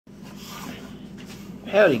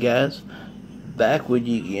Howdy guys, back with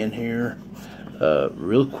you again here,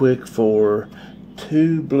 real quick for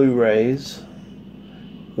 2 Blu-rays,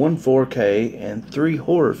 1 4K, and 3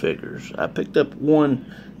 horror figures. I picked up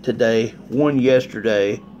one today, one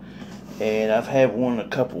yesterday, and I've had one a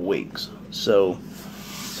couple weeks, so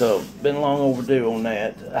been long overdue on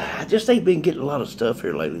that. I just ain't been getting a lot of stuff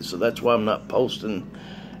here lately, so that's why I'm not posting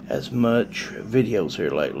as much videos here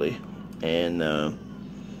lately, and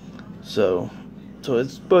so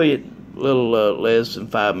it's probably a little less than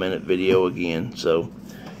 5-minute video again. So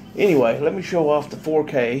anyway, let me show off the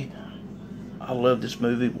 4K. I love this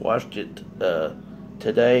movie. Watched it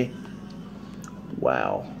today.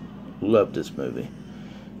 Wow, love this movie.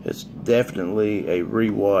 It's definitely a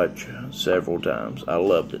rewatch several times. I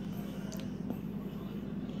loved it.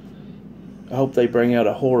 I hope they bring out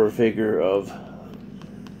a horror figure of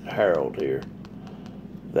Harold here,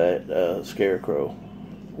 that scarecrow.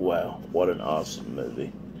 Wow, what an awesome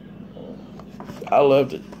movie. I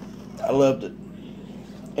loved it. I loved it.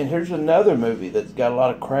 And here's another movie that's got a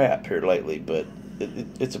lot of crap here lately, but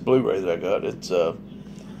it's a Blu-ray that I got. It's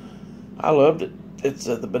I loved it. It's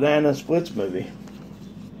the Banana Splits movie.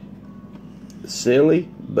 It's silly,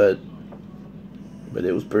 but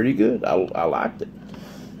it was pretty good. I liked it.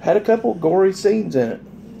 Had a couple gory scenes in it.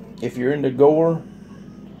 If you're into gore,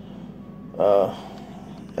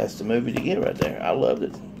 that's the movie to get right there. I loved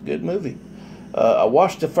it. Good movie. I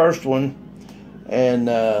watched the first one, and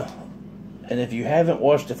if you haven't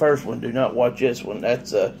watched the first one, do not watch this one.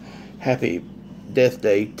 That's Happy Death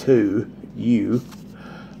Day to you.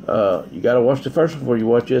 You gotta watch the first one before you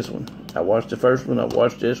watch this one. I watched the first one. I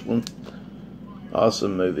watched this one.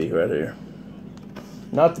 Awesome movie right here.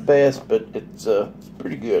 Not the best, but it's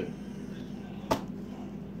pretty good.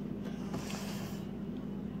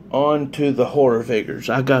 On to the horror figures.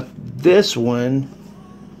 I got this one.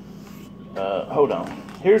 Hold on.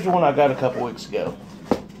 Here's the one I got a couple weeks ago.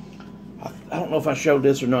 I don't know if I showed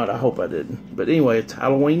this or not. I hope I didn't. But anyway, it's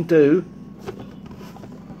Halloween 2.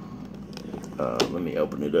 Let me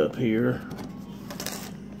open it up here.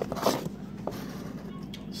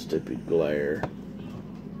 Stupid glare.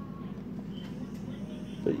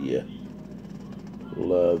 But yeah.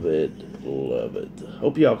 Love it. Love it.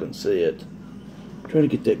 Hope y'all can see it. Try to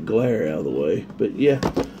get that glare out of the way. But yeah.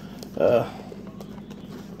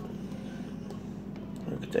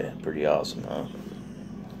 Look at that. Pretty awesome, huh?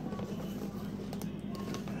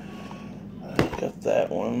 I got that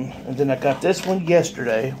one. And then I got this one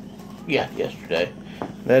yesterday. Yeah, yesterday.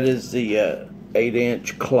 That is the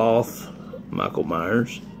 8-inch cloth Michael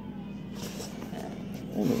Myers.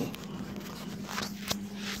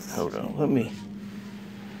 Hold on. Let me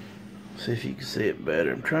see if you can see it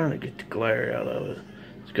better. I'm trying to get the glare out of it.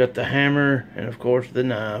 It's got the hammer and, of course, the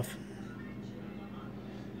knife.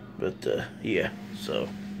 But, yeah. So,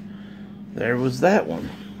 there was that one.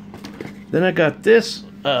 Then I got this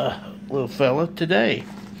little fella today.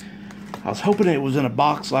 I was hoping it was in a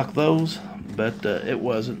box like those, but it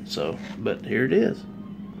wasn't. So, but here it is.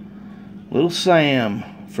 Little Sam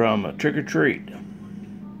from Trick or Treat.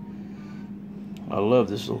 I love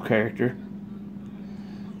this little character.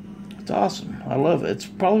 It's awesome. I love it. It's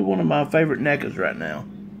probably one of my favorite NECAs right now.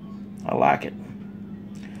 I like it.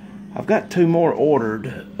 I've got 2 more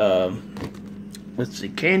ordered. Let's see,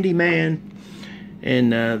 Candyman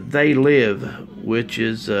and They Live, which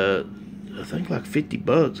is I think like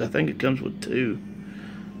 $50. I think it comes with two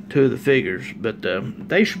of the figures, but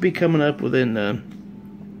they should be coming up within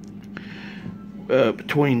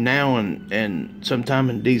between now and sometime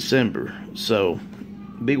in December. So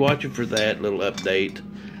be watching for that little update.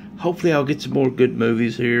 Hopefully I'll get some more good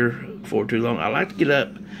movies here before too long. I like to get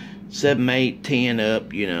up 7, 8, 10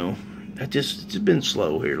 up, you know. It's been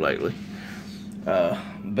slow here lately.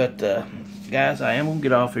 But guys, I am gonna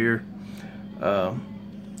get off here.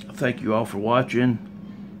 Thank you all for watching,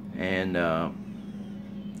 and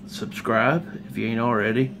subscribe if you ain't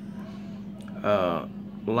already.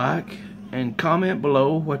 Like and comment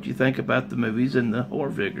below what you think about the movies and the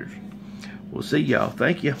horror figures. We'll see y'all.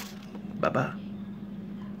 Thank you. Bye-bye.